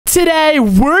Today,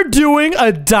 we're doing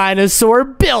a dinosaur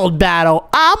build battle.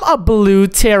 I'm a blue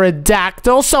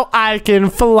pterodactyl, so I can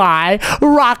fly.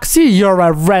 Roxy, you're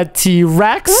a red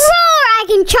T-Rex. Roar, I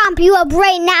can chomp you up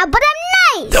right now, but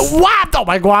I'm nice. What? Oh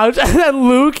my gosh. And then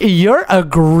Luke, you're a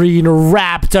green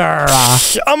raptor.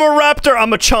 I'm a raptor.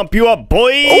 I'm a chomp you up,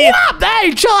 boy. What?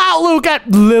 Hey, chill out, Luke.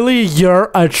 And Lily, you're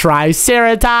a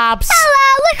triceratops.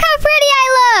 Hello, look how pretty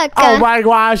I look. Oh my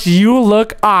gosh, you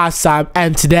look awesome.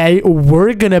 And today,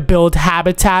 we're gonna build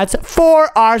habitats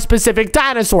for our specific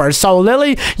dinosaurs. So,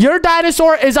 Lily, your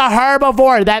dinosaur is a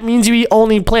herbivore. That means you eat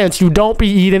only plants. You don't be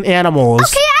eating animals.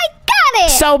 Okay, I got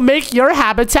it. So make your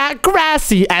habitat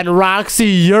grassy. And Roxy,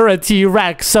 you're a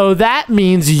T-Rex. So that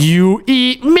means you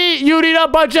eat meat. You need a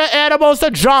bunch of animals to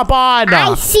jump on.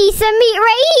 I see some meat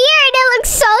right here, and it looks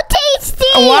so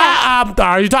tasty. What?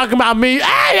 Are you talking about me?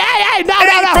 Hey, no,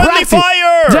 Friendly Roxy.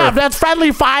 fire. Yeah, that's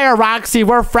friendly fire, Roxy.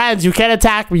 We're friends. You can't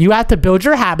attack me. You have to build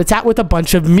your habitat with a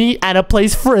bunch of meat and a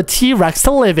place for a T-Rex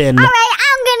to live in. All right,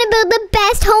 I'm gonna build the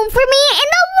best home for me in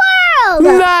the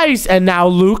world. Nice. And now,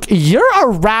 Luke, you're a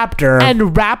raptor. And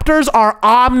raptors are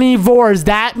omnivores.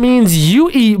 That means you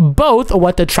eat both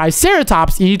what the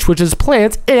Triceratops eats, which is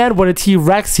plants, and what a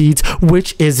T-Rex eats,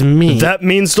 which is meat. That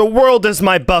means the world is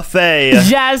my buffet.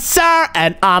 Yes, sir.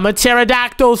 And I'm a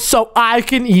pterodactyl, so I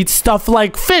can eat stuff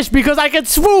like fish because I can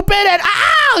swoop in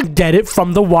and get it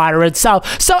from the water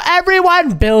itself. So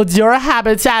everyone, build your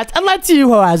habitat, and let's see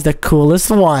who has the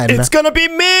coolest one. It's gonna be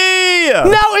me.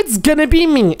 No, it's gonna be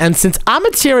me. And since I'm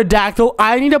a pterodactyl,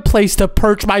 I need a place to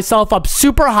perch myself up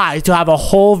super high to have a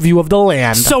whole view of the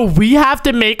land. So we have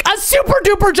to make a super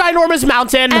duper ginormous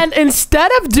mountain. And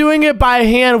instead of doing it by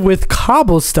hand with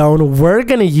cobblestone, we're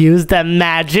gonna use the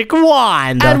magic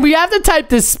wand. And we have to type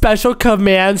this special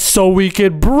command so we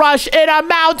could brush in a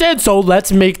mountain. So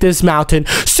let's make this mountain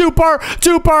super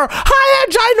duper high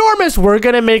and ginormous. We're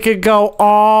gonna make it go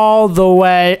all the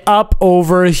way up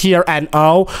over here. And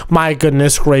oh my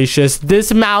goodness gracious,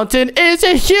 this mountain is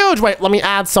huge. Wait, let me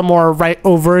add some more right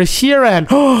over here. And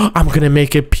I'm gonna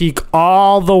make it peak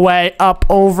all the way up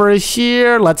over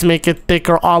here. Let's make it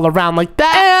thicker all around like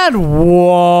that. And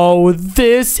whoa,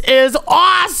 this is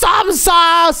awesome.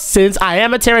 So since I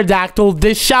am a pterodactyl,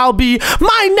 this shall be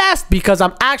my nest because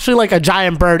I'm actually like a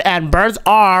giant bird, and birds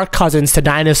are cousins to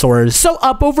dinosaurs. So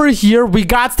up over here, we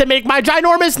got to make my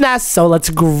ginormous nest. So let's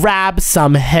grab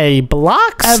some hay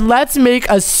blocks and let's make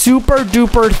a super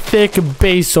duper thick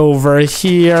base over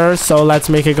here. So let's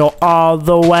make it go all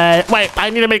the way. Wait, I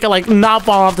need to make it like not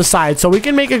fall off the side. So we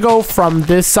can make it go from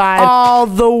this side all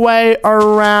the way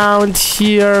around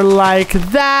here like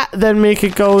that. Then make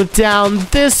it go down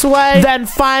this way. Then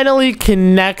finally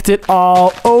connect it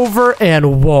all over.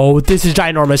 And whoa, this is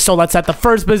ginormous. So let's set the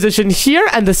first position here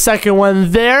and the second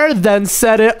one there. Then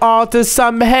set it all to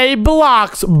some hay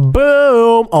blocks.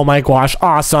 Boom. Oh my gosh,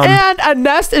 awesome. And a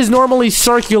nest is normally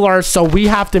circular, so we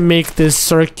have to make this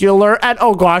circular. And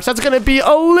oh gosh, that's gonna be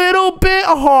a little bit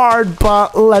hard,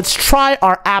 but let's try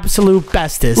our absolute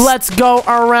bestest. Let's go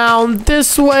around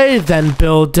this way, then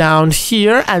build down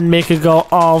here and make it go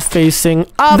all facing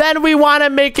up. Then we want to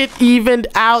make it evened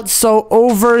out, so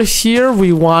over here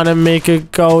we want to make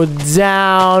it go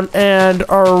down and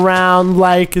around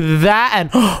like that.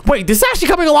 And wait, this is actually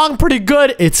coming along pretty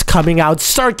good. It's coming out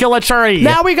circulatory.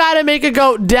 Now we got to make it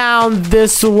go down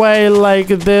this way like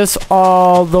this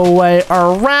all the way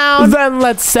around. Then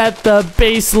let's set the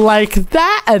base like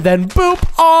that, and then boop,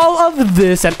 all of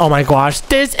this. And oh my gosh,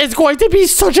 this is going to be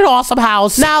such an awesome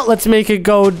house. Now let's make it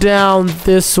go down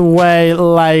this way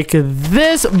like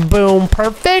this. Boom,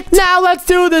 perfect. Now let's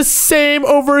do the same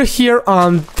over here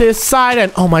on this side.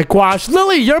 And oh my gosh,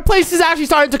 Lily, your place is actually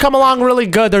starting to come along really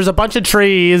good. There's a bunch of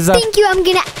trees. Thank you. I'm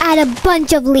gonna add a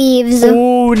bunch of leaves.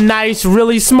 Oh, nice,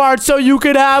 really smart, so you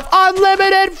could have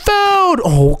unlimited food.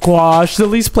 Oh gosh,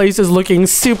 Lily's place is looking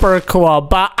super cool,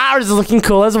 but ours is looking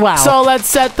cool as well. So let's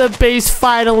set the base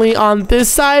finally on this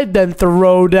side, then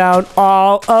throw down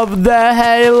all of the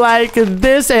hay like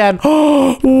this. And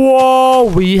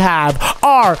whoa, we have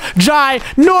our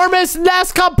ginormous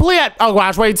nest complete. Oh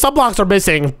gosh, wait, some blocks are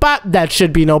missing, but that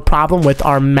should be no problem with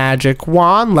our magic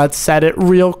wand. Let's set it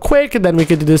real quick, and then we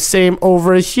can do the same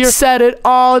over here. Set it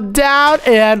all down,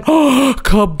 and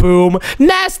kaboom,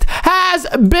 nest has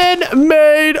been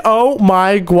made. Oh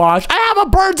my gosh. I have a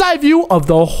bird's eye view of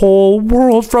the whole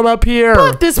world from up here.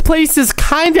 But this place is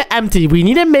kind of empty. We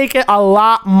need to make it a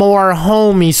lot more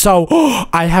homey. So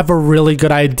I have a really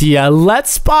good idea.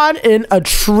 Let's spawn in a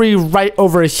tree right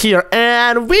over here.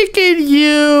 And we could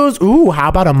use... Ooh, how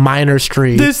about a miner's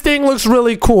tree? This thing looks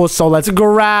really cool. So let's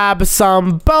grab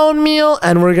some bone meal.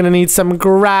 And we're going to need some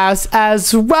grass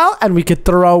as well. And we could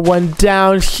throw one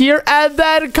down here. And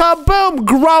then kaboom,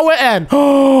 grow it in.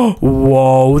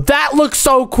 Whoa, that looks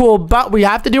so cool. But we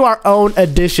have to do our own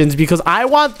additions because I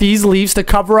want these leaves to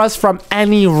cover us from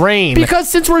any rain. Because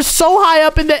since we're so high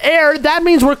up in the air, that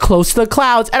means we're close to the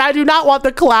clouds. And I do not want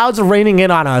the clouds raining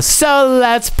in on us. So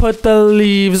let's put the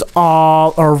leaves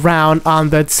all around on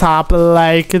the top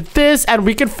like this. And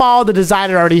we can follow the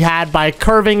design it already had by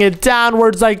curving it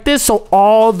downwards like this. So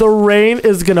all the rain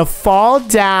is going to fall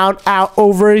down out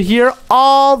over here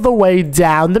all the way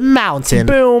down the mountain.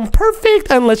 Boom,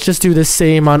 perfect. And let's just do the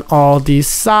same on all these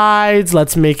sides.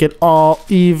 Let's make it all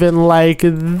even like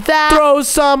that. Throw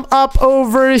some up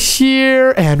over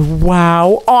here. And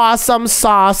wow, awesome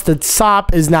sauce. The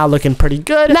top is now looking pretty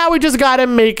good. Now we just gotta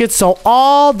make it so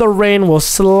all the rain will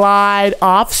slide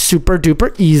off super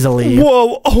duper easily.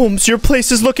 Whoa, Holmes, your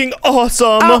place is looking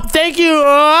awesome. Oh, thank you.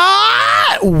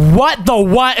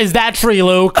 What is that tree,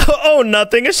 Luke? Oh,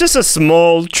 nothing. It's just a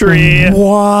small tree.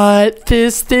 What?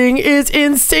 This thing is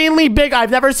insanely big.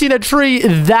 I've never seen a tree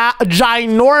that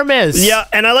ginormous. Yeah,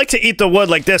 and I like to eat the wood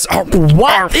like this.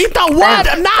 What? Eat the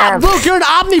wood? Nah, Luke, you're an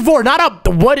omnivore, not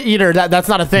a wood eater. That's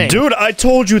not a thing. Dude, I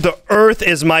told you the earth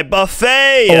is my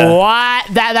buffet. What?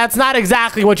 That's not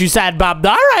exactly what you said, Bob.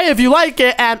 All right, if you like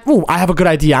it. And, ooh, I have a good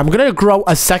idea. I'm going to grow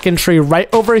a second tree right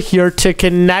over here to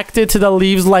connect it to the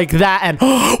leaves like that. And,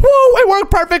 whoa, it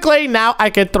worked perfectly. Now I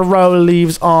can throw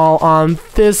leaves all on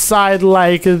this side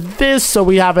like this so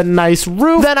we have a nice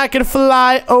roof. Then I can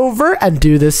fly over and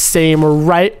do the same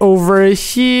right over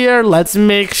here. Let's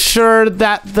make sure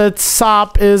that the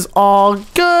top is all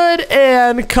good.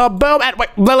 And kaboom. And wait,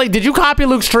 Lily, did you copy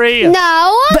Luke's tree?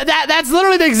 No. That's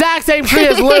literally the exact same tree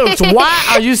as Luke's. What?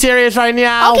 Are you serious right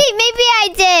now? Okay, maybe I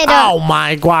did. Oh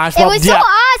my gosh. It was so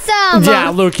awesome. Yeah,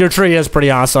 Luke, your tree is pretty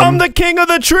awesome. I'm the king of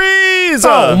the trees.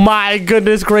 Oh my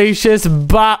goodness gracious.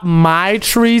 But my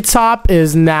treetop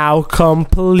is now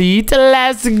complete.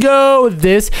 Let's go.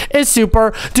 This is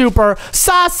super duper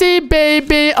saucy,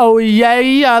 baby. Oh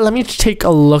yeah. Let me take a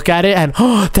look at it. And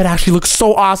that actually looks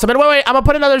so awesome. And wait, I'm gonna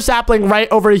put another sapling right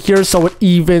over here so it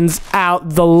evens out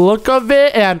the look of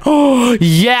it. And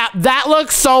yeah, that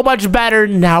looks so much better.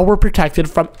 Now we're protected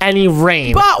from any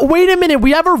rain. But wait a minute,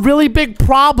 we have a really big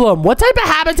problem. What type of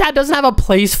habitat doesn't have a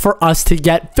place for us to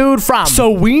get food from? So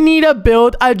we need to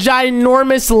build a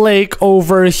ginormous lake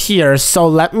over here. So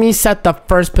let me set the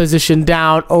first position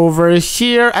down over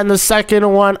here and the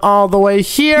second one all the way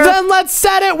here. Then let's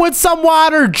set it with some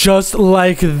water just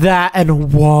like that.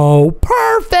 And whoa,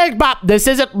 perfect. But this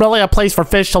isn't really a place for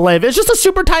fish to live. It's just a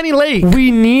super tiny lake.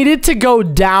 We needed to go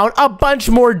down a bunch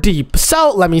more deep.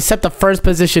 So let me set the first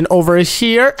position over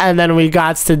here. And then we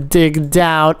got to dig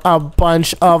down a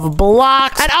bunch of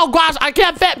blocks. And oh gosh, I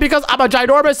can't fit because I'm a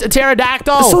ginormous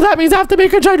pterodactyl. So that means I have to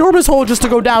make a ginormous hole just to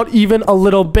go down even a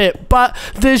little bit. But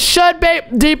this should be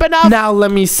deep enough. Now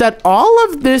let me set all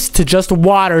of this to just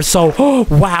water. So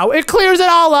wow, it clears it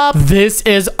all up. This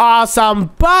is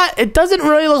awesome. But it doesn't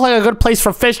really look like a good place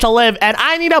for fish to live. And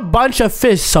I need a bunch of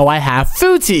fish so I have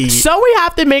food to eat. So we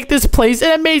have to make this place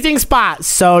an amazing spot.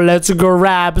 So let's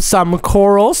grab some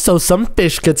coral so some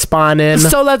fish could spawn in.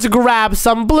 So let's grab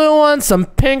some blue ones, some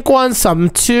pink ones, some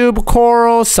tube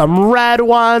coral, some red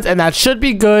ones, and that should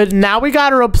be good. Now we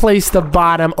gotta replace the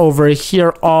bottom over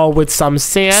here all with some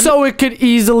sand so it could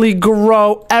easily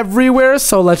grow everywhere.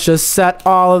 So let's just set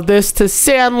all of this to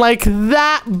sand like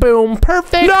that. Boom,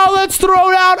 perfect. Now let's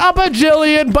throw down a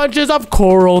bajillion bunches of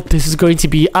coral. This is going to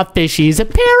be a fishy's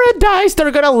paradise.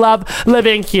 They're gonna love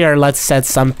living here. Let's set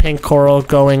some pink coral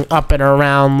going up and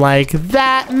around like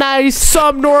that. Nice.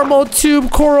 Some normal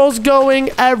tube corals going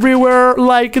everywhere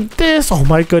like this. Oh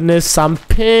my goodness, some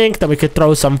pink. Then we could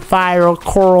throw some fire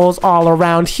corals all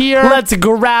around here. Let's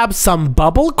grab some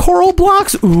bubble coral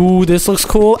blocks. Ooh, this looks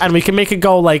cool. And we can make it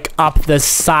go like up the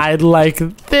side like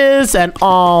this and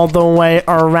all the way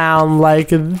around like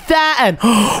that. And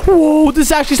whoa, this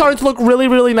is actually starting to look really,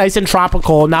 really nice and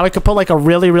tropical. Now we could put like a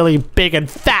really, really big and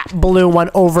fat blue one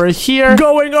over here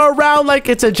going around like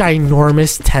it's a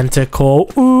ginormous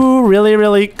tentacle. Ooh, really,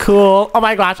 really cool. cool. Oh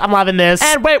my gosh, I'm loving this.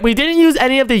 And wait, we didn't use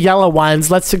any of the yellow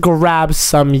ones. Let's grab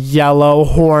some yellow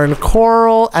horn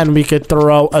coral, and we could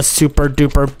throw a super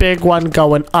duper big one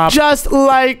going up just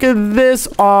like this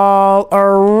all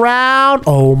around.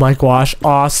 Oh my gosh,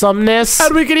 awesomeness.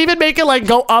 And we could even make it like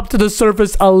go up to the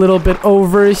surface a little bit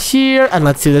over here. And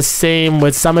let's do the same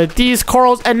with some of these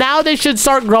corals. And now they should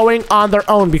start growing on their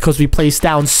own because we placed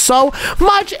down so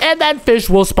much, and then fish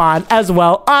will spawn as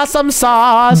well. Awesome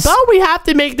sauce. But we have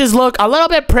to make this look a little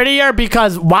bit prettier,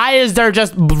 because why is there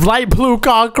just light blue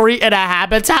concrete in a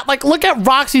habitat? Like, look at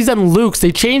Roxy's and Luke's.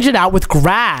 They changed it out with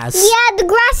grass. Yeah, the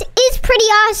grass is pretty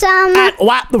awesome. And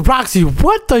what, Roxy,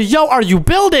 what the yo are you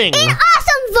building? An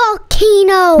awesome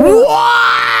volcano.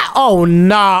 What? Oh,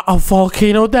 nah, a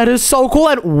volcano. That is so cool.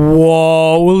 And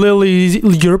whoa, Lily,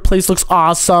 your place looks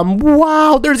awesome.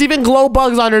 Wow, there's even glow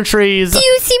bugs on your trees. Do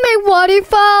you see my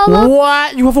waterfall?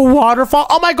 What? You have a waterfall?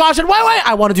 Oh my gosh, and wait,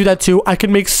 I want to do that too. I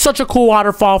can make such a cool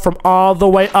waterfall from all the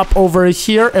way up over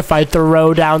here. If I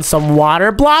throw down some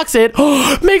water blocks, it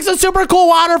makes a super cool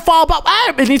waterfall, but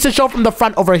it needs to show from the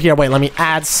front over here. Wait, let me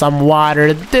add some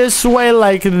water this way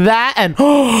like that, and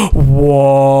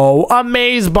whoa,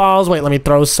 amaze balls. Wait, let me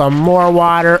throw some more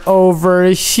water over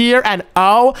here, and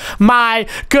oh my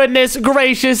goodness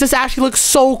gracious, this actually looks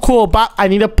so cool, but I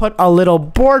need to put a little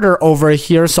border over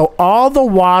here so all the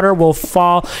water will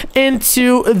fall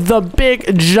into the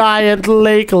big giant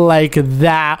lake like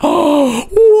that.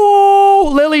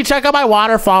 Whoa, Lily, check out my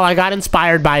waterfall. I got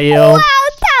inspired by you. Wow,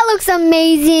 that looks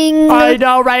amazing. I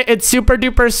know, right? It's super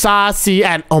duper saucy,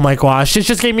 and oh my gosh, it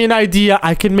just gave me an idea.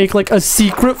 I can make like a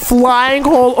secret flying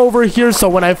hole over here, so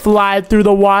when I fly through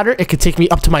the water, it could take me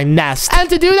up to my nest. And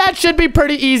to do that should be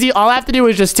pretty easy. All I have to do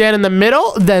is just stand in the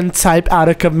middle, then type out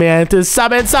a command to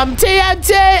summon some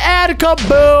TNT, and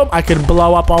kaboom, I can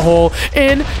blow up a hole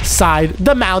inside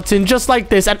the mountain just like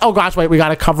this. And oh gosh, wait, we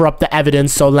gotta cover up the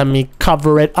evidence, so let me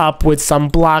cover it up with some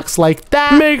blocks like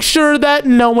that. Make sure that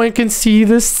no one can see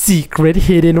the secret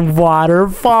hidden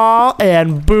waterfall,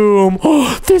 and boom.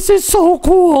 This is so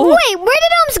cool. Wait, where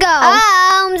did Ohms go?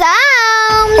 Ohms.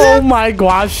 Oh my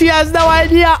gosh, she has no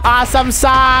idea. Awesome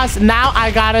sauce. Now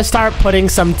I gotta start putting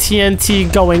some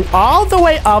TNT going all the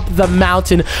way up the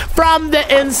mountain from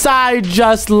the inside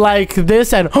just like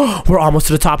this, and we're almost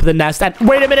to the top of the nest. And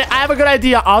wait a minute, I have a good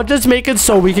idea. I'll just make it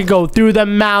so we can go through the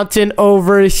mountain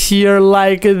over here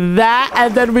like that,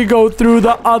 and then we go through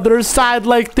the other side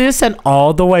like this, and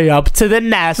all the way up to the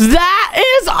nest. That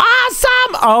is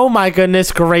awesome. Oh my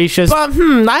goodness gracious. But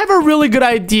I have a really good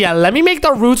idea. Let me make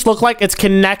the roots look like it's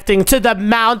connecting to the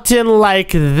mountain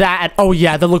like that. Oh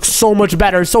yeah, that looks so much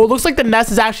better. So it looks like the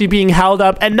nest is actually being held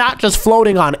up and not just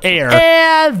floating on air.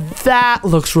 And that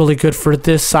looks really good for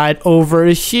this side over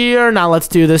here. Now let's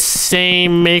do the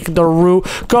same. Make the root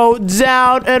go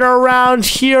down and around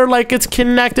here like it's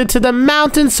connected to the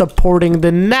mountain, supporting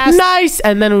the nest. Nice.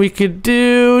 And then we could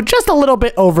do just a little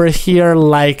bit over here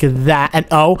like that. And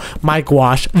oh my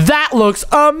gosh, that looks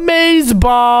amaze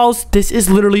balls. This is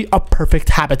literally a perfect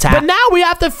habitat. But now we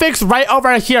have to fix right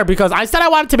over here, because I said I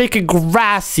wanted to make it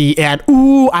grassy, and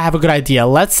ooh, I have a good idea.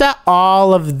 Let's set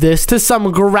all of this to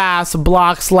some grass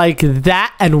blocks like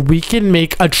that, and we can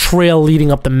make a trail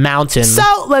leading up the mountain.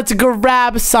 So let's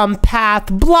grab some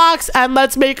path blocks, and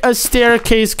let's make a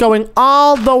staircase going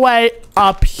all the way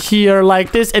up here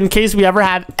like this, in case we ever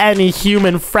have any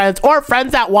human friends or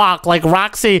friends that walk, like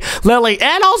Roxy, Lily,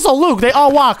 and also Luke. They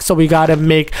all walk, so we gotta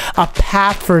make a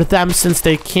path for them since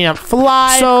they can't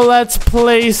fly. So let's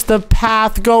place the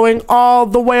path going all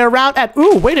the way around. And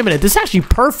ooh, wait a minute, this is actually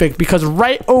perfect, because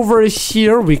right over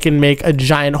here we can make a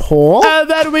giant hole, and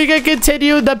then we can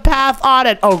continue the path on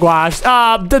it. Oh gosh,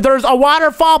 there's a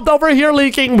waterfall over here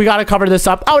leaking. We gotta cover this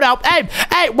up. Oh no,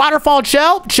 hey, waterfall,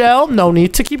 chill, no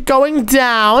need to keep going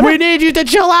down. We need you to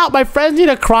chill out. My friends need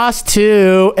to cross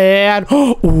too. And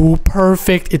ooh,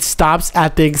 perfect. It stops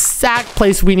at the exact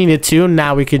place we need it to.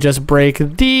 Now we could just break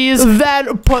these,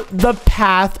 then put the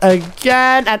path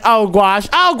again. And oh gosh,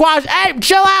 hey,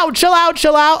 chill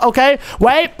out. Okay,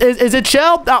 wait, is it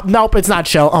chill? Oh, nope, it's not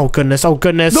chill. Oh goodness,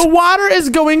 the water is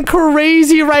going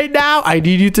crazy right now. I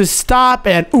need you to stop.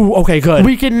 And ooh, okay, good.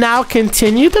 We can now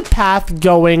continue the path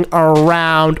going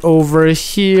around over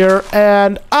here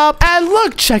and up. And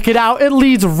look, check it out. It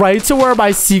leads right to where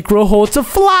my secret hole to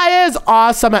fly is.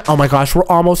 Awesome. And oh my gosh, we're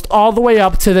almost all the way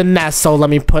up to the nest. So let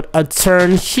me put a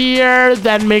turn here,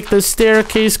 then make the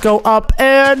staircase go up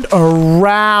and around.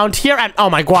 around here. And oh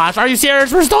my gosh, are you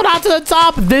serious? We're still not to the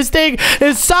top. This thing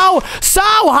is so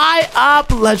high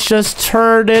up. Let's just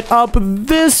turn it up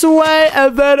this way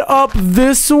and then up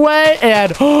this way.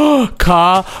 And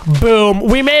kaboom.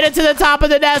 We made it to the top of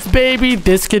the nest, baby.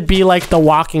 This could be like the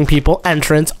walking people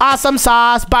entrance. Awesome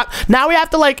sauce. But now we have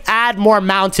to like add more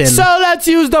mountain. So let's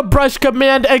use the brush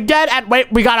command again. And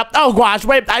wait, we got to, oh gosh,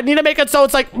 wait, I need to make it so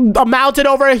it's like a mountain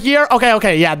over here.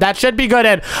 Okay, yeah, that should be good.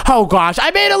 And oh gosh,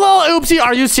 I made a little oopsie.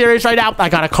 Are you serious right now? I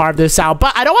gotta carve this out,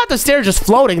 but I don't want the stairs just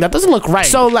floating. That doesn't look right.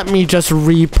 So let me just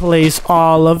replace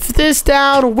all of this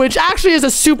down, which actually is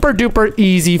a super duper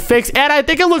easy fix. And I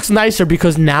think it looks nicer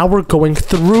because now we're going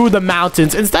through the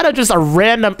mountains instead of just a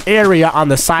random area on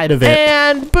the side of it.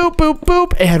 And boop, boop,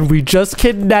 boop. And we just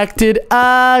connected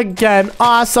again.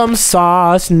 Awesome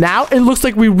sauce. Now it looks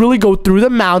like we really go through the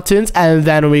mountains and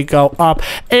then we go up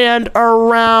and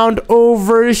around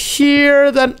over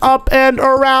here, then up and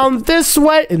around this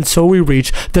way until we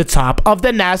reach the top of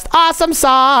the nest. Awesome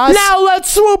sauce. Now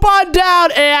let's swoop on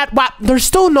down and what? There's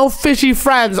still no fishy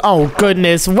friends. Oh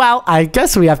goodness. Well, I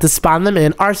guess we have to spawn them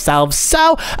in ourselves.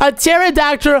 So a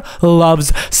pterodactyl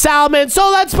loves salmon. So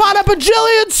let's spawn up a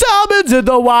bajillion salmons in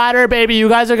the water, baby. You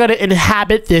guys are gonna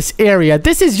inhabit this area.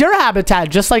 This is your habitat,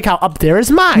 just like how up there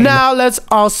is mine. Now let's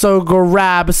also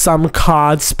grab some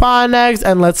cod spawn eggs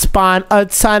and let's spawn a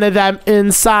ton of them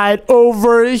inside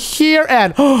over here.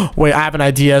 And wait, I have an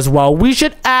idea as well. We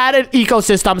should add an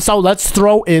ecosystem. So let's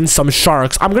throw in some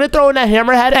sharks. I'm gonna throw in a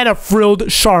hammerhead and a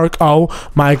frilled shark. Oh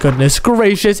my goodness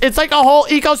gracious. It's like a whole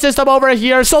ecosystem over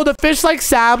here. So the fish like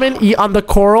salmon eat on the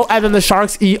coral and then the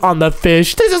sharks eat on the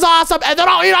fish. This is awesome. And then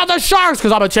I'll eat on the sharks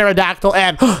because I'm a pterodactyl.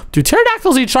 And do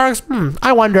pterodactyls eat sharks?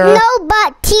 I wonder. No,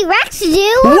 but T-Rex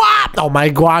do. What? Oh my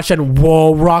gosh. And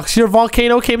whoa, Roxy, your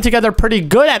volcano came together pretty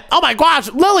good. And oh my gosh,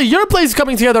 Lily, your place is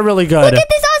coming together really good. Look at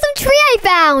this awesome tree I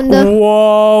found.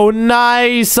 Whoa,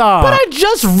 nice. But I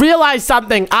just realized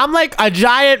something. I'm like a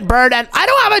giant bird and I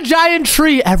don't have a giant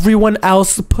tree. Everyone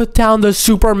else put down the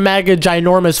super mega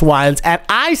ginormous ones and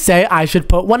I say I should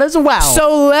put one as well.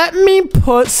 So let me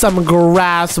put some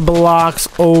grass blocks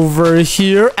over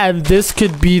here and this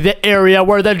could be the area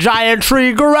where the giant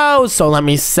tree grows. So let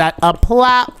me set a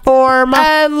platform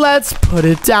and let's put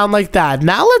it down like that.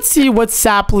 Now let's see what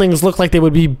saplings look like they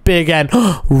would be big and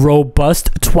robust.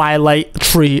 Twilight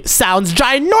tree sounds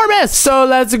ginormous. So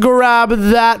let's grab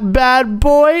that bad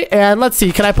boy and let's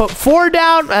see, can I put 4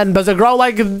 down and does it grow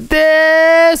like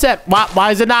this? And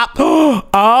why is it not?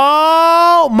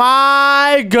 Oh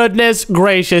my goodness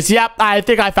gracious. Yep, I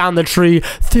think I found the tree.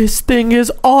 This thing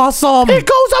is awesome. It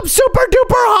goes up super duper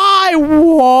high.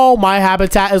 Whoa, my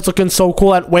habitat is looking so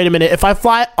cool. And wait a minute, if I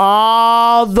fly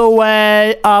all the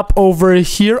way up over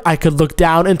here, I could look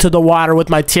down into the water with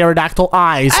my pterodactyl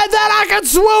eyes. And then I can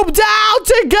swoop down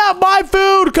to get my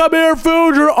food. Come here,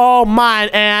 food, you're all mine.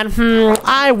 And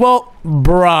I will...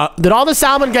 Bruh, did all the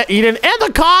salmon get eaten? And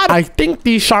the cod? I think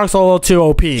these sharks are a little too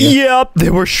OP. Yep, they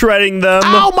were shredding them.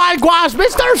 Oh my gosh,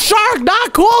 Mr. Shark,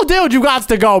 not cool, dude. You got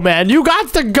to go, man. You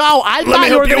got to go. I thought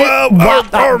you were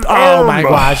gonna... Oh my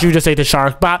gosh, you just ate the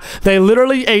shark. But they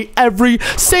literally ate every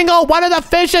single one of the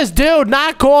fishes, dude.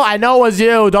 Not cool. I know it was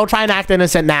you. Don't try and act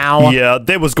innocent now. Yeah,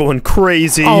 they was going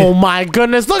crazy. Oh my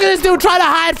goodness. Look at this dude trying to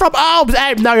hide from... Oh,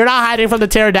 hey, no, you're not hiding from the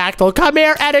pterodactyl. Come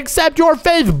here and accept your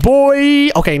fate, boy.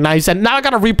 Okay, nice. And now I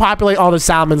gotta repopulate all the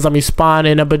salmons. Let me spawn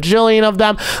in a bajillion of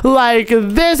them like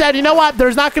this. And you know what?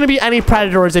 There's not gonna be any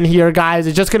predators in here, guys.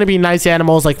 It's just gonna be nice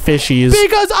animals like fishies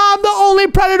because I'm the only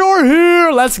predator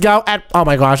here. Let's go. And oh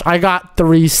my gosh, I got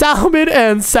 3 salmon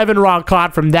and 7 raw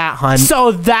cod from that hunt.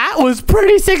 So that was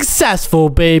pretty successful,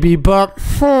 baby. But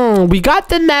we got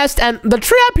the nest and the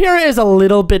tree up here is a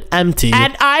little bit empty.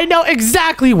 And I know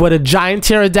exactly what a giant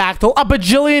pterodactyl a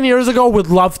bajillion years ago would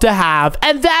love to have.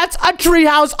 And that's a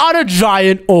treehouse on a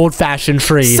giant old-fashioned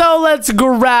tree. So let's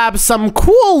grab some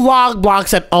cool log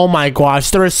blocks and oh my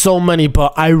gosh, there are so many,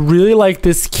 but I really like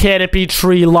this canopy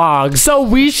tree log. So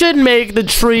we should make the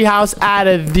tree house out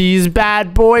of these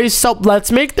bad boys. So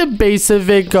let's make the base of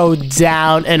it go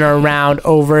down and around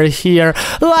over here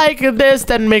like this,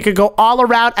 then make it go all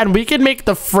around and we can make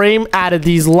the frame out of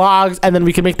these logs and then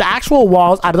we can make the actual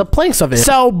walls out of the planks of it.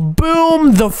 So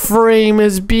boom, the frame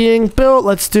is being built.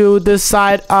 Let's do this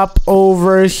side up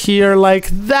over here like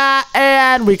that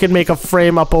and we can make a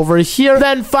frame up over here,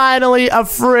 then finally a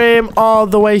frame all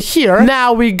the way here.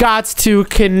 Now we got to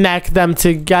connect them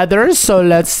together, so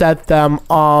let's set them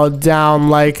all down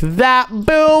like that.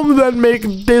 Boom, then make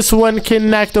this one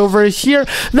connect over here,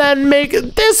 then make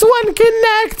this one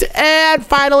connect, and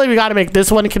finally we got to make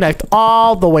this one connect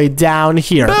all the way down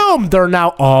here. Boom, they're now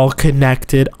all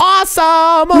connected.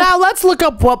 Awesome. Now let's look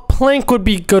up what plank would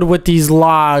be good with these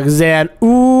logs. And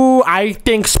ooh, I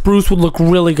think spruce would look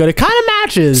really good. It kind of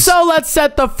matches. So let's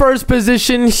set the first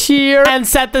position here and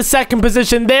set the second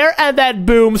position there. And then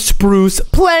boom, spruce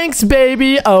planks,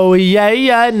 baby. Oh,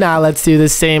 yeah. Now let's do the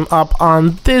same up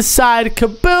on this side.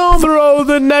 Kaboom. Throw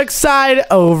the next side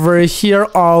over here,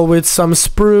 all with some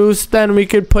spruce. Then we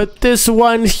could put this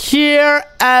one here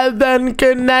and then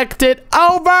connect it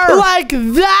over like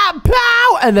that.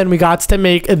 Pow! And then we got to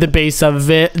make the base of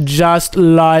it just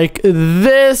like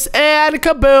this. And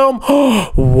kaboom.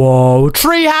 Whoa.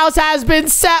 Treehouse has been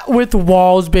set with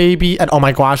walls, baby. And oh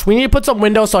my gosh, we need to put some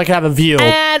windows so I can have a view.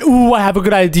 And ooh, I have a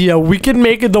good idea. We can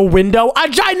make the window a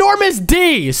ginormous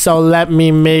D. So let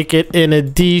me make it in a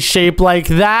D shape like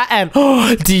that. And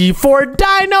D for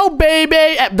dino, baby.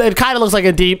 It kind of looks like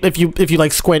a D if you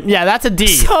like squint. Yeah, that's a D.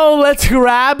 So let's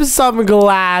grab some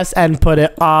glass and put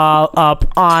it all up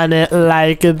on it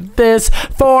like this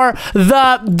for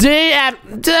the D. And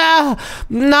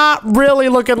not really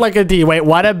looking like a D. Wait,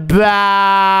 what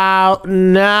about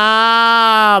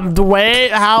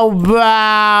wait, how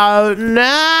about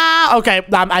okay,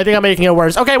 I think I'm making it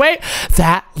worse. Okay, wait,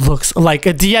 that looks like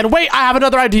a D. And wait, I have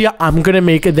another idea. I'm gonna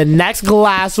make the next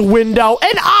glass window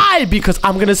an I, because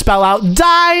I'm gonna spell out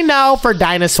dino for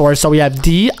dinosaur. So we have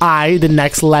D-I. The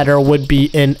next letter would be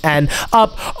an N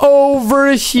up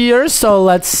over here. So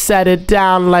let's set it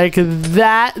down like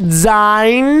that.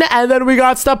 Dine. And then we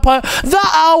got to put the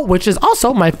O, which is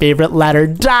also my favorite letter.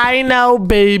 Dino,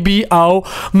 baby. Oh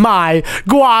my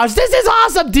gosh. This is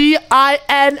awesome.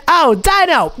 D-I-N-O.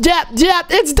 Dino. Yep.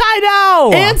 It's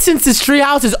dino. And since this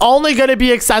treehouse is only going to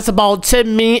be accessible to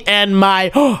me and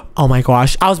my... Oh my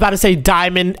gosh. I was about to say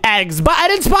diamond eggs, but I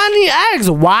didn't spawn any eggs.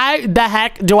 Why the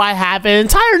heck do I have an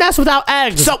entire nest without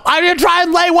eggs? So I'm going to try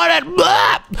and lay one and...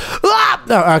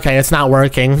 Oh, okay, it's not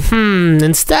working.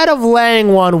 Instead of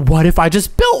laying one, what if I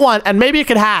just built one and maybe it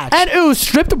could hatch? And ooh,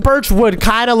 stripped birch wood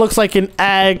kind of looks like an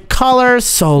egg color.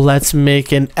 So let's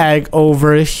make an egg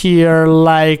over here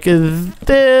like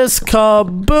this.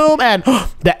 Kaboom. And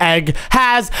the egg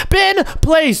has been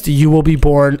placed. You will be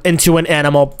born into an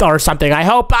animal or something, I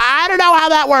hope. I don't know how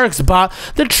that works, but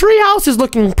the treehouse is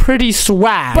looking pretty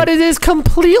swag. But it is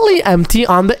completely empty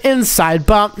on the inside.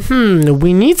 But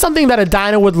we need something that a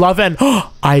dino would love, and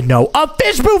I know, a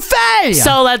fish buffet.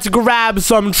 So let's grab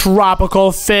some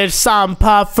tropical fish, some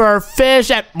puffer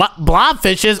fish, and what,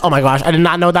 blobfishes? Oh my gosh, I did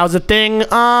not know that was a thing.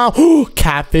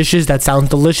 Catfishes, that sounds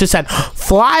delicious, and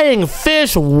flying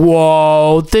fish.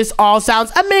 Whoa, this all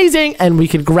sounds amazing. And we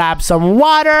could grab some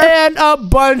water and a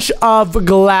bunch of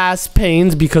glass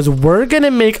panes, because we're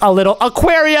gonna make a little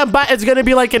aquarium, but it's gonna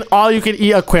be like an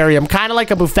all-you-can-eat aquarium, kind of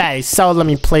like a buffet. So let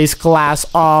me place glass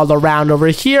all around over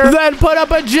here, then put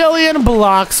up a jillion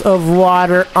blocks of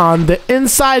water on the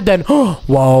inside. Then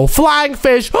whoa, flying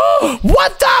fish.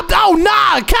 What the? Oh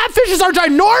nah, catfishes are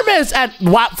ginormous. And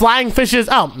what, flying fishes?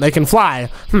 Oh, they can fly.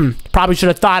 Probably should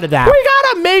have thought of that. We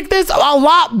gotta make this a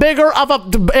lot bigger of a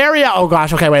area. Oh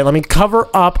gosh, okay, wait, let me cover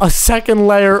up a second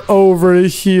layer over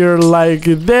here like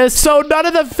this, so none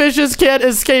of the fishes can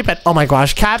escape it. Oh my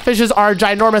gosh, catfishes are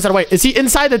ginormous. And wait, is he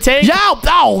inside the tank? Yeah.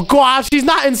 Oh gosh, he's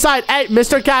not inside. Hey,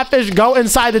 Mr. Catfish, go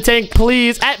inside the tank,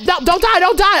 please. Hey, no, don't die.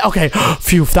 Okay,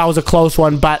 phew, that was a close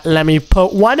one, but let me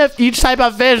put one of each type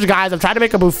of fish, guys. I'm trying to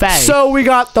make a buffet. So we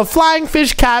got the flying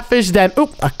fish, catfish, then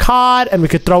a cod, and we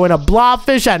could throw in a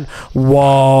blobfish. And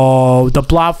whoa, the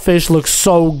blobfish looks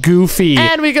so goofy.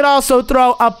 And we could also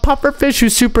throw a puffer fish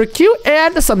who's super cute,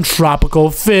 and some tropical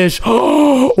fish.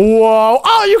 Whoa,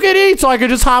 oh, you can eat. So I could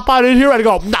just hop on in here and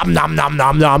go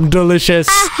nom, delicious.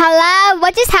 Hello,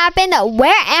 what just happened? Where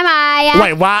am I?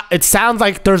 Wait, what? It sounds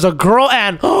like there's a girl,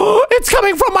 and it's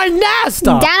coming from my nest.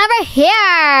 Down over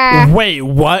here. Wait,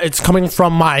 what? It's coming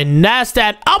from my nest,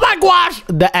 and oh my gosh,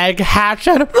 the egg hatched,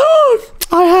 and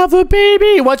I have a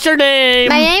baby. What's your name?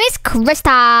 My name is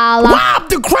Crystal. Wow,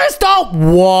 the Crystal.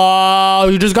 Whoa,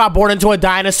 you just got born into a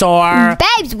dinosaur.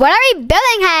 Babes, what are we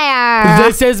building here?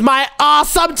 This is my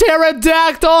awesome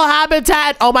pterodactyl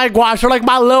habitat. Oh my gosh, you're like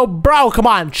my little bro. Come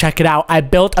on, check it out. I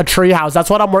built a treehouse. That's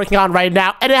what I'm working on right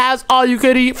now. And it has all you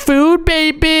could eat food,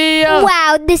 baby.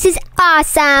 Wow, this is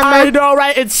awesome. I know,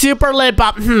 right? It's super lit,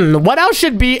 but what else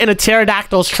should be in a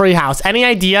pterodactyl's treehouse? Any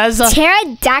ideas?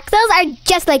 Pterodactyls are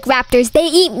just like raptors. They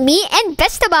eat meat and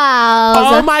vegetables.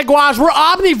 Oh my gosh, we're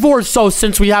omnivores. So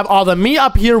since we have all the meat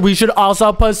up here, we should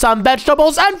also put some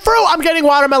vegetables and fruit. I'm getting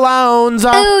watermelons.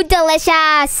 Ooh,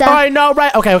 delicious. I know,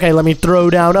 right? Okay, let me throw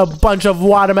down a bunch of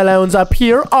watermelons up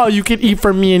here. All you can eat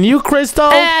for me and you,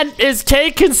 Crystal. And is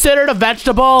cake considered a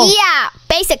vegetable? Yeah.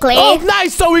 basically. Oh,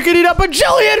 nice. So we can eat a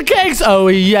bajillion cakes. Oh,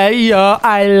 yeah.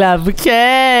 I love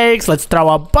cakes. Let's throw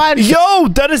a bunch. Yo,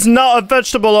 that is not a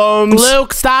vegetable,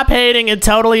 Luke, stop hating. It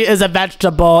totally is a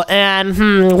vegetable.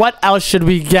 And what else should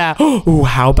we get? Ooh,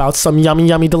 how about some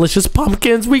yummy, delicious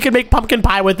pumpkins? We can make pumpkin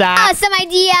pie with that. Awesome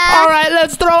idea. All right,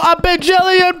 let's throw a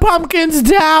bajillion pumpkins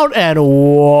down. And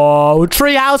whoa,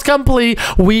 treehouse complete.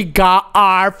 We got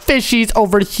our fishies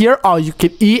over here. All you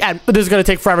can eat. And this is going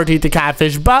to take forever to eat the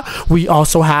catfish. But we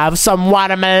also have some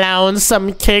watermelons,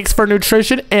 some cakes for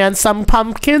nutrition, and some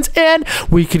pumpkins. And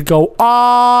we could go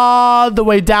all the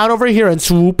way down over here and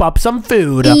swoop up some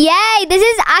food. Yay, this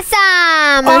is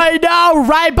awesome. I know,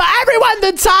 right? But everyone,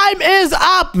 the time is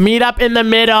up. Meet up in the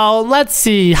middle. Let's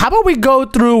see. How about we go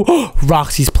through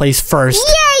Roxy's place first?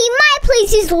 Yay, my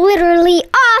place is literally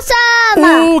awesome.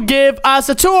 Ooh, give us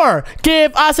a tour.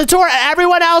 Give us a tour.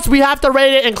 Everyone else, we have to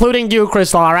rate it, including you,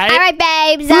 Crystal, all right? All right,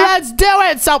 babes. Let's do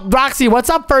it. So, Roxy, what's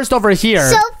up first over here?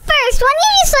 So first, when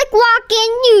you just like walk in,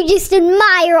 you just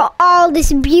admire all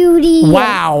this beauty.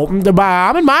 Wow,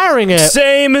 I'm admiring it.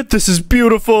 Same. This is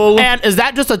beautiful. And is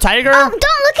that just a tiger? Oh, don't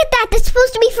look at that. That's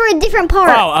supposed to be for a different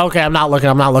part. Oh, okay. I'm not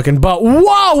looking. But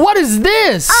whoa, what is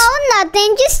this? Oh,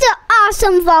 nothing. Just an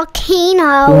awesome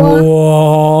volcano.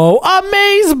 Whoa,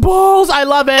 amaze balls. I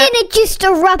love it. And it just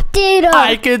erupted.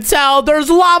 I can tell there's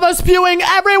lava spewing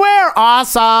everywhere.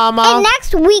 Awesome. And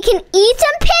next, we can eat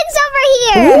some pigs over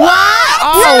here. What?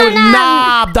 Oh,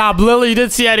 nah. Lily, you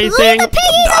didn't see anything. Leave the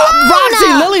piggies alone. Roxy,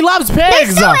 Lily loves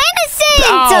pigs. They're so innocent.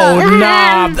 Oh,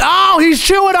 nah. Oh, he's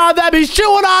chewing on them.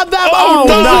 Oh,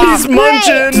 no, no. he's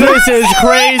munching. This is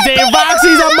crazy.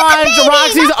 Roxy's a munch.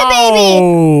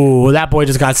 Oh, that boy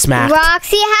just got smacked.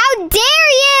 Roxy, how dare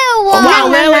you? Wow,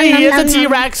 Lily, he is a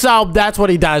T-Rex, so that's what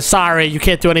he does. Sorry, you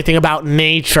can't do anything about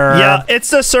nature. Yeah, it's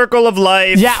the circle of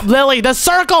life. Yeah, Lily, the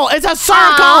circle. It's a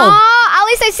circle. At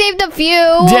least I saved a few.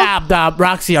 Yeah,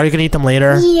 Roxy, are you gonna eat them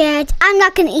later? Yeah, I'm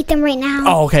not gonna eat them right now.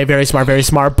 Oh, okay, very smart.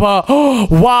 But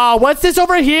wow, what's this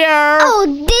over here?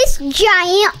 Oh, this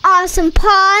giant awesome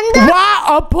pond.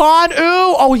 What? A pond?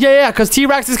 Ooh. Oh yeah, because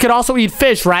T-Rexes can also eat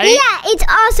fish, right? Yeah, it's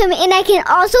awesome, and I can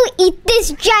also eat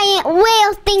this giant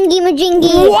whale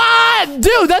thingy-majingy. What?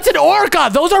 Dude, that's an orca.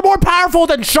 Those are more powerful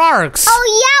than sharks. Oh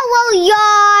yeah,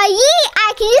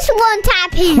 I can just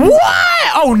one-tap him.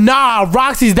 What? Oh nah,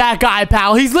 Roxy's that guy,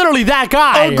 pal. He's literally that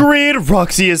guy. Agreed.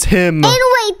 Roxy is him. And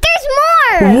wait, there's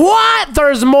more. What?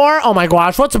 There's more? Oh my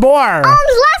gosh, what's more? Last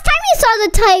time you saw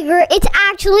the tiger, it's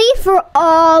actually for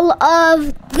all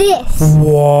of this.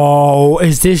 Whoa,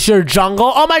 is this your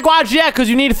jungle? Oh my gosh, yeah, because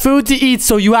you need food to eat,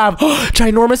 so you have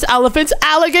ginormous elephants,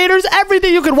 alligators,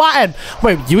 everything you could want. And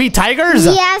wait, you eat tigers?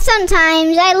 Yeah,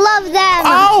 sometimes. I love them.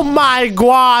 Oh my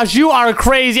gosh, you are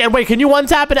crazy. And wait, can you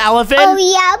one-tap an elephant? Oh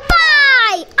yeah, bye.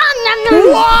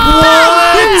 What?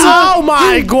 Oh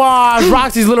my gosh,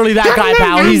 Roxy's literally that guy,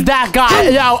 pal. He's that guy.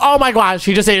 Yo, oh my gosh,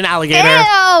 he just ate an alligator.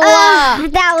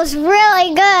 That was really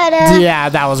good. Yeah,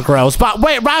 that was gross. But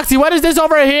wait, Roxy, what is this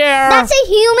over here? That's a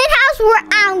human house where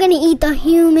I'm gonna eat the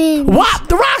humans.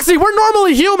 What? Roxy, we're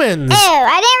normally humans. Ew,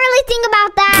 I didn't really think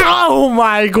about that. Oh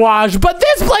my gosh, but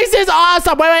this place is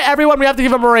awesome. Wait, everyone, we have to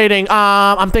give him a rating.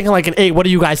 I'm thinking like an 8. What are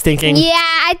you guys thinking? Yeah,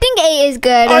 I think 8 is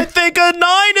good. I think a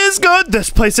 9 is good. This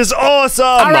place is awesome.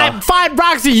 All right, fine,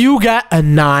 Roxy, you get a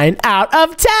 9 out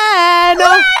of 10.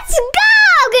 Let's go!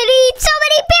 I'm gonna eat so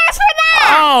many bears for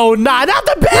that. Oh, nah, not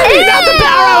the baby, not the bear.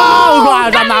 Oh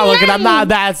gosh, I'm not looking.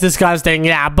 That's disgusting.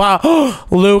 Yeah, but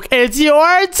Luke, it's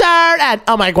your turn. And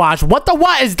oh my gosh, what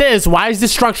is this? Why is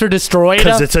this structure destroyed?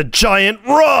 Because it's a giant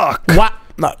rock. What?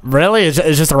 Really? It's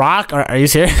just a rock? Are you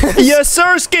serious? Yes,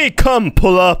 Sirski. Come,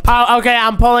 pull up. Oh, okay,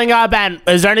 I'm pulling up. And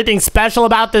is there anything special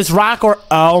about this rock? Or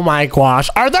oh my gosh,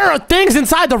 are there things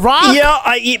inside the rock? Yeah,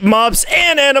 I eat mobs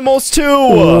and animals too.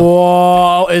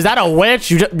 Whoa, is that a witch?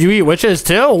 You eat witches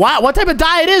too? What type of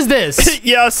diet is this?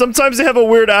 Yeah, sometimes they have a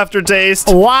weird aftertaste.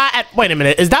 What? Wait a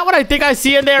minute. Is that what I think I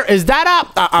see in there? Is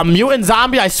that a mutant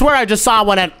zombie? I swear I just saw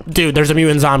one. Dude, there's a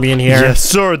mutant zombie in here. Yes,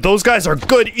 sir. Those guys are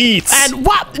good eats. And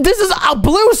what? This is a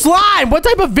blue slime. What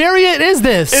type of variant is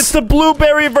this? It's the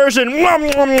blueberry version.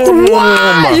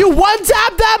 What? You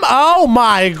one-tap them? Oh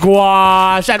my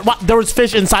gosh. And what? There was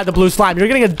fish inside the blue slime. You're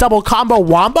getting a double combo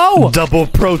wombo? Double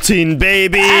protein,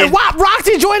 baby. And what?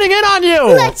 Roxy joining in on you.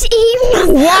 Let's eat.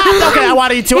 What? Okay, I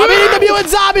want to eat too. I'm eating the mutant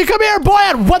zombie. Come here, boy.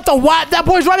 And what the what? That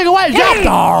boy's running away.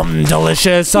 Yum.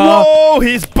 Delicious. Whoa,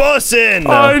 he's bussing.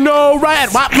 I know, right?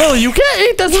 What? Lily, you can't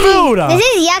eat this food. This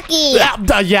is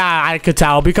yucky. Yeah, I could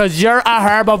tell because you're a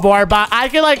herbivore, but I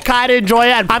can like kind of enjoy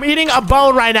it. I'm eating a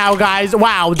bone right now, guys.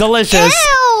 Wow, delicious.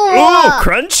 Ew, Ooh,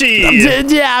 crunchy.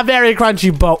 Yeah, very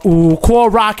crunchy, but ooh, cool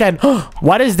rockin'.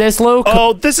 What is this, Luke?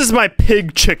 Oh, this is my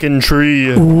pig chicken tree.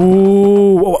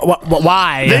 Ooh,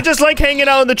 why? They just like hanging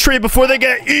out in the tree before they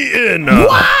get eaten.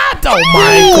 What? Oh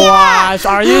my gosh,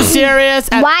 are you serious?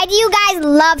 Why do you guys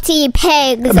love to eat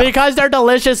pigs? Because they're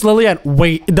delicious, Lillian.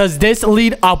 Wait, does this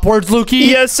lead upwards, Lukey?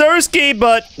 Yes, sirski,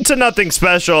 but to nothing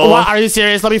special. What, are you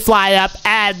serious? Let me fly up.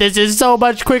 And this is so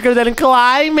much quicker than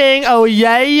climbing. Oh,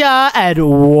 yeah. And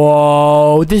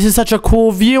whoa, this is such a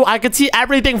cool view. I can see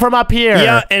everything from up here.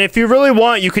 Yeah, and if you really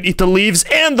want, you could eat the leaves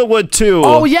and the wood too.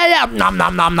 Oh, yeah. Nom,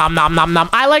 nom, nom, nom, nom, nom, nom.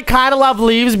 I kind of love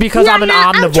leaves because I'm an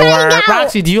I'm trying omnivore. out.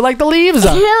 Roxy, do you like the leaves?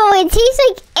 No, it tastes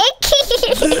like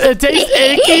icky. It tastes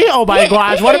icky? Oh, my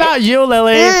gosh. What about you,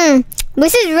 Lily?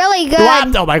 This is really good.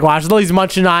 What? Oh my gosh, Lily's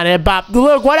munching on it. But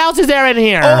look, what else is there in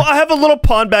here? Oh, I have a little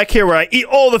pond back here where I eat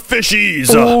all the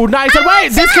fishies. Oh, nice. And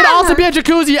wait, this could also be a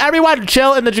jacuzzi. Everyone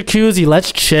chill in the jacuzzi.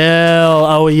 Let's chill.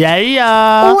 Oh,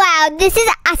 yeah. Wow, this is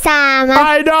awesome.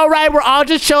 I know, right? We're all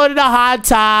just chilling in a hot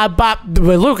tub. But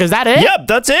Luke, is that it? Yep,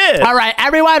 that's it. All right,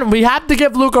 everyone, we have to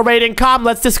give Luke a rating. Come,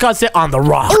 let's discuss it on the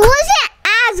rock. It wasn't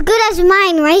as good as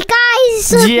mine, right,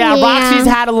 guys? Yeah, Roxy's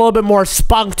had a little bit more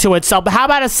spunk to it. So how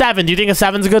about a 7? Do you think a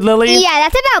 7's good, Lily? Yeah,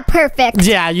 that's about perfect.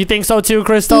 Yeah, you think so too,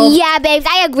 Crystal? Yeah, babes,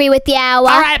 I agree with you. All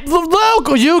right,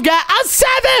 Luke, you get a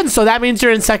 7. So that means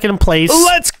you're in second place.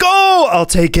 Let's go. I'll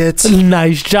take it.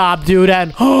 Nice job, dude.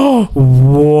 And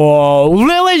whoa,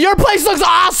 Lily, your place looks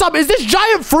awesome. Is this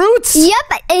giant fruits?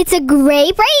 Yep, it's a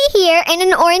grape right here and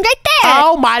an orange right there.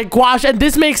 Oh my gosh, and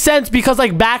this makes sense because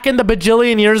like back in the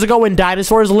bajillion years ago when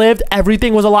dinosaurs lived,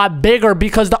 everything was a lot bigger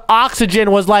because the oxygen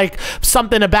was like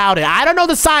something about it. I don't know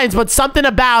the science, but something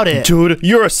about it. Dude,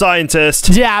 you're a scientist.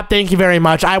 Yeah, thank you very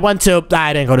much. I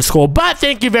didn't go to school, but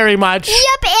thank you very much.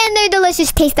 Yep, and their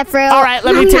delicious taste of fruit. All right,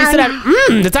 let me taste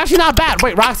it. It's actually not bad.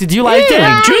 Wait, Roxy, do you like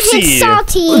it? Juicy. It's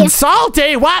salty. It's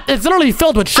salty? What? It's literally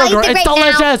filled with sugar. I'll eat it It's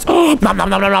right delicious. Nom, nom,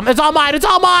 nom, nom, nom. It's all mine. It's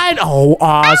all mine. Oh,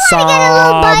 awesome. get a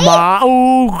little bite.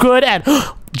 Oh, good. And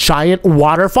giant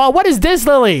waterfall. What is this,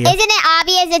 Lily? Isn't it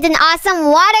obvious? It's an awesome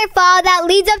waterfall that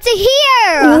leads up to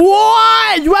here.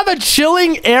 What? You have a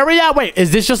chilling area? Wait,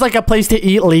 is this just like a place to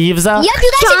eat leaves? Yep, you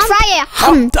guys should try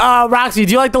it. Roxy,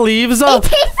 do you like the leaves? It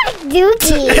tastes like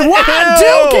dookie. What?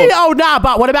 Dookie? Oh, nah,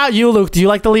 but what about you, Luke? Do you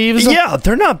like the leaves? Yeah,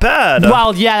 they're not bad.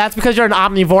 Well, yeah, that's because you're an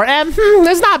omnivore, and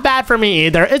it's not bad for me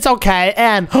either. It's okay.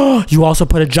 And you also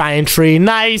put a giant tree.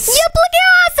 Nice. Yep, look how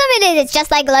awesome it is. It's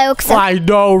just like Luke's. I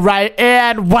know, right?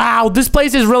 And wow, this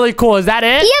place is really cool. Is that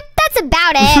it? Yep, that's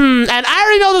about it. And I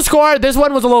already know the score. This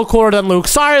one was a little cooler than Luke.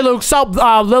 Sorry, Luke. So,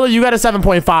 Lily, you got a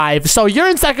 7.5. So you're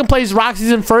in second place,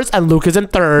 Roxy's in first, and Luke is in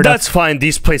third. That's fine.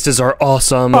 These places are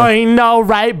awesome. I know,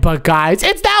 right? But guys,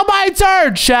 it's now my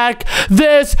turn. Check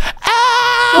this out.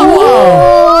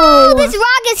 Oh, this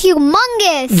rock is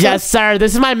humongous. Yes, sir.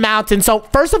 This is my mountain. So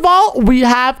first of all, we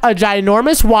have a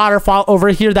ginormous waterfall over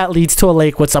here that leads to a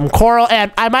lake with some coral,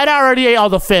 and I might already ate all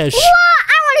the fish. What?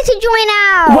 I wanted to join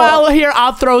out. Well, here,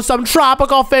 I'll throw some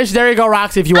tropical fish. There you go,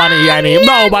 Roxy, if you want to eat any.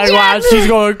 Oh, my gosh, she's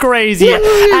going crazy.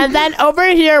 And then over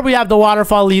here, we have the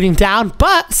waterfall leading down.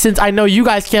 But since I know you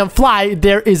guys can't fly,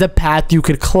 there is a path you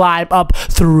could climb up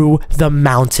through the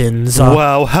mountains.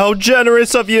 Wow, how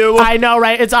generous of you. I know,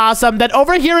 right? It's awesome. Then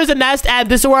over here is a nest, and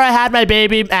this is where I had my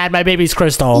baby, and my baby's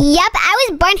Crystal. Yep, I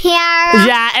was born here.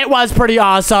 Yeah, it was pretty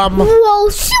awesome. Whoa,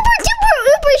 super duper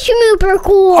uber schmooper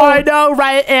cool. I know,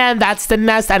 right? And that's the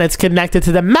nest, and it's connected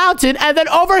to the mountain. And then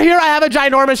over here, I have a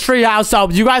ginormous tree house, so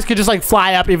you guys could just like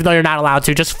fly up, even though you're not allowed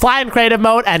to. Just fly in creative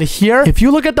mode. And here, if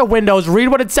you look at the windows, read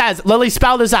what it says. Lily,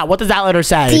 spell this out. What does that letter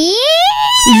say? D?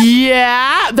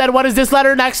 Yeah. Then what is this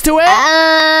letter next to it?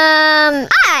 I.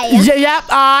 Yeah,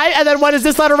 I. And then what is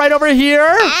this letter right over here?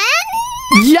 N?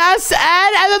 Yes, N.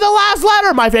 And then the last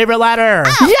letter, my favorite letter.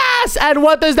 Oh. Yes. And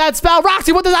what does that spell?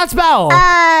 Roxy, what does that spell?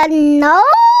 No.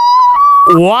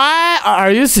 What?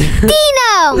 Are you serious?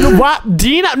 Dino. What?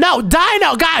 Dino? No,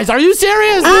 Dino. Guys, are you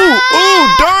serious? Ooh,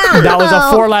 darn. That was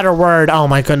a 4-letter word. Oh,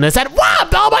 my goodness. And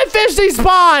what? All my fish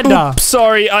despawned. Oops,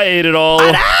 sorry, I ate it all.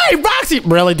 And hey, Roxy.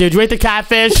 Really, dude? You ate the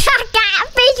catfish?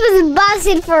 Catfish was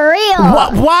busted for real.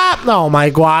 What? Oh, my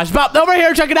gosh. But over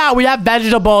here, check it out. We have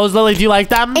vegetables. Lily, do you like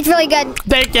them? It's really good.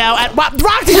 Thank you. And what?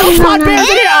 Roxy, don't spawn bears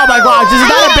in here. Oh, my gosh. This is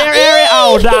not a bear area.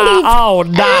 Oh, nah. Oh,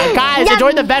 nah. Guys,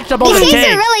 enjoy the vegetables and These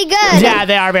cake. are really good. Yeah,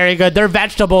 they are very good. They're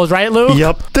vegetables, right, Luke?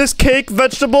 Yep, this cake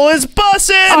vegetable is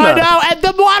bussin'. I know, and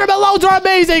the watermelons are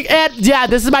amazing. And yeah,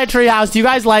 this is my treehouse. Do you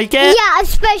guys like it? Yeah,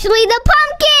 especially the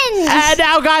pumpkins. And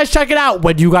now, guys, check it out.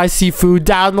 When you guys see food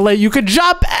down the lake, you can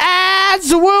jump and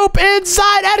swoop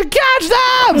inside and catch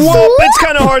them. Whoop, it's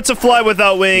kind of hard to fly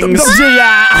without wings.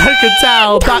 Yeah, I could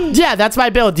tell. But yeah, that's my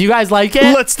build. Do you guys like it?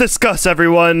 Let's discuss,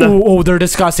 everyone. Oh, they're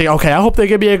discussing. Okay, I hope they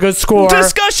give me a good score.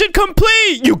 Discussion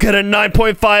complete. You get a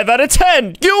 9.5 out of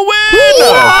 10. You win.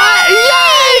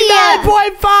 Yay!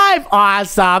 9.5.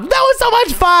 Awesome. That was so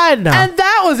much fun. And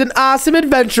that was an awesome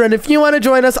adventure. And if you want to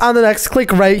join us on the next,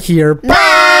 click right here.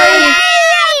 Bye.